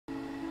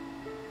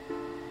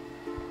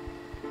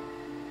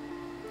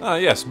Ah,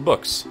 yes,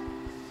 books.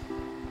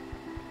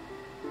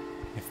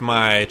 If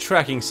my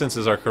tracking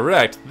senses are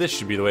correct, this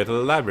should be the way to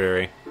the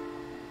library.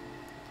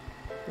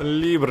 The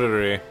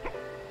library.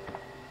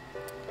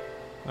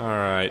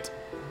 Alright.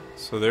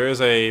 So there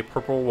is a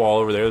purple wall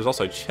over there. There's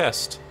also a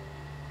chest.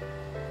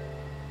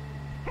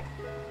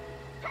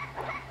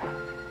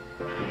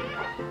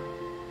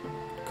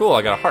 Cool,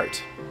 I got a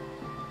heart.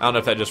 I don't know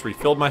if that just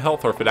refilled my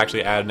health or if it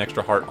actually added an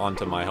extra heart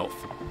onto my health.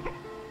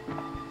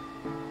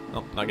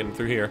 Nope, not getting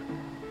through here.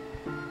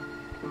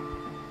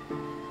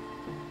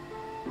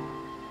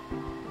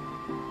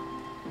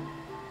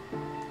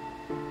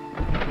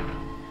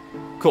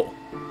 Cool.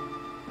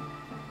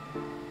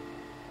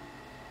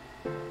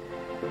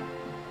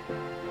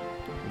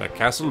 The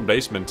castle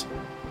basement.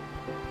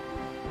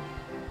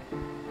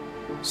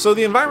 So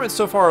the environment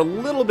so far a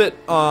little bit,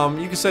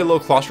 you could say a little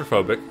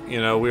claustrophobic. You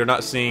know, we're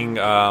not seeing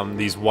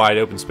these wide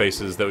open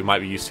spaces that we might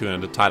be used to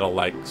in a title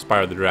like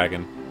Spyro the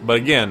Dragon. But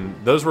again,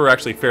 those were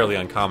actually fairly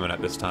uncommon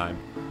at this time.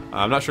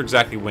 I'm not sure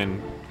exactly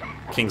when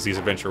Kingsley's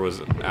adventure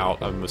was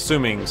out. I'm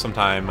assuming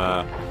sometime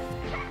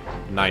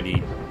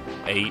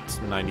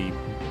 98, 90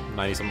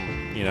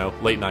 some, you know,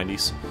 late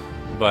 90s.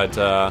 But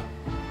I'm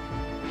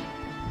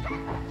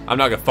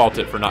not gonna fault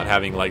it for not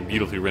having like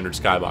beautifully rendered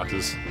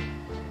skyboxes.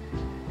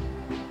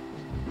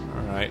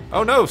 Alright.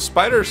 Oh no,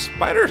 spider,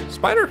 spider,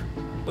 spider!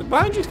 Look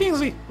behind you,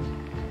 Kingsley!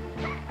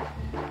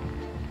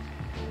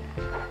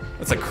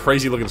 That's a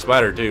crazy looking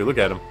spider too, look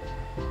at him.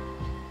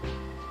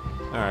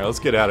 Alright, let's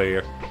get out of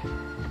here.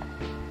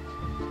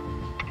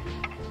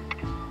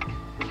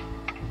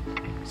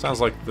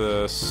 Sounds like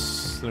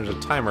there's a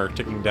timer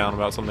ticking down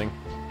about something.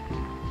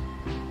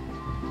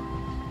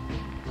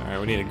 Alright,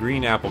 we need a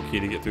green apple key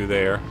to get through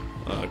there.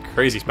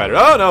 Crazy spider.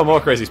 Oh no,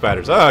 more crazy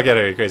spiders. Oh, get out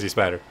of here, crazy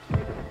spider.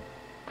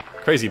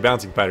 Crazy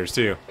bouncing spiders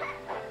too.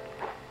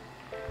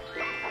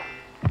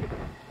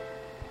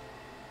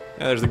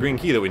 Yeah, there's the green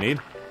key that we need.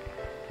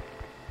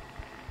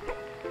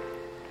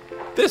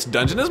 This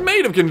dungeon is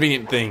made of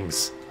convenient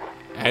things.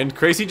 And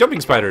crazy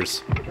jumping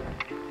spiders.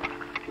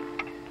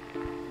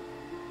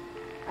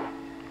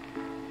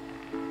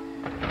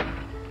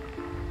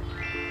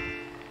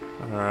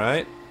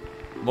 Alright.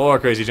 More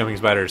crazy jumping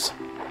spiders.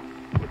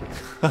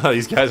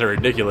 These guys are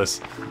ridiculous.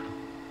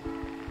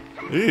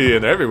 Eee,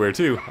 and they're everywhere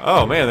too.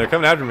 Oh man, they're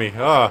coming after me.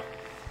 Oh.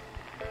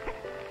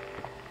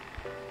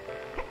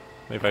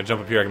 Maybe if I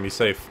jump up here I can be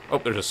safe. Oh,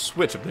 there's a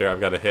switch up there I've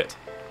got to hit.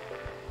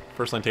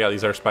 First, let me take out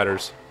these other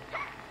spiders.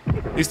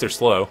 At least they're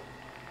slow.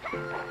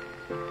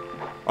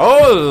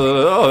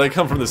 Oh, they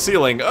come from the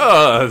ceiling.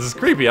 Oh, this is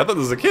creepy. I thought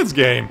this was a kid's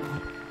game.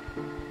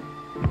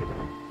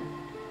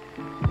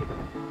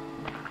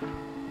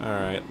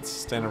 Alright, let's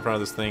stand in front of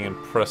this thing and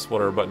press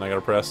whatever button I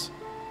gotta press.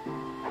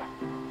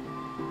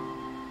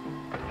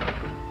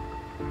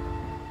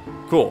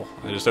 Cool.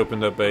 I just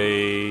opened up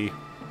a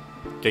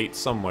gate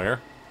somewhere.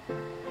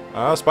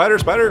 Spider,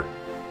 spider!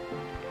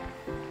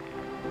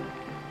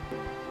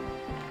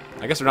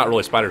 I guess they're not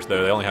really spiders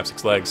though, they only have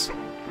 6 legs.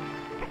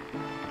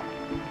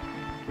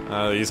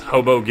 These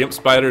hobo gimp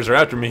spiders are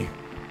after me.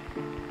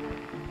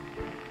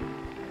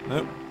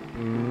 Nope,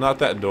 not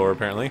that door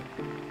apparently.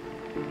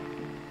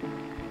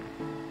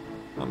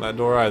 Not that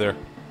door either.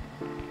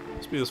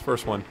 Let's be this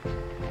first one.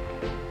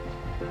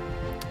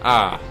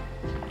 Ah,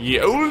 ye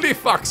olde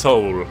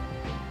foxhole!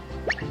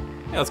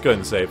 Yeah, let's go ahead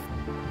and save.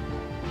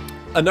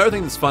 Another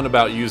thing that's fun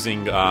about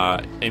using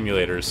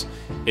emulators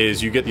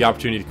is you get the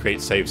opportunity to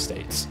create save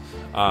states.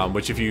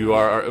 Which if you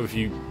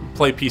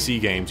play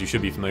PC games, you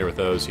should be familiar with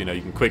those. You know,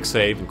 you can quick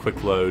save and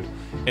quick load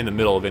in the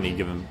middle of any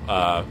given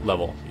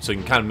level, so you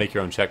can kind of make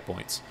your own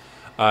checkpoints.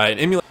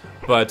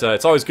 But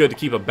it's always good to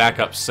keep a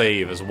backup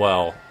save as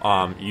well,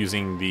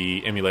 using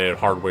the emulated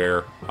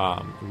hardware,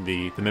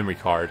 the memory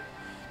card,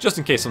 just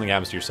in case something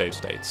happens to your save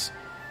states.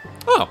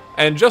 Oh,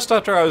 and just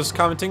after I was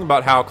commenting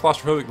about how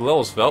claustrophobic the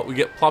levels felt, we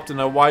get plopped in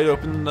a wide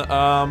open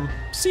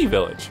sea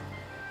village.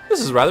 This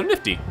is rather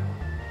nifty.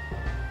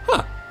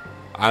 Huh.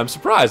 I'm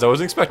surprised, I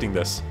wasn't expecting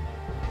this.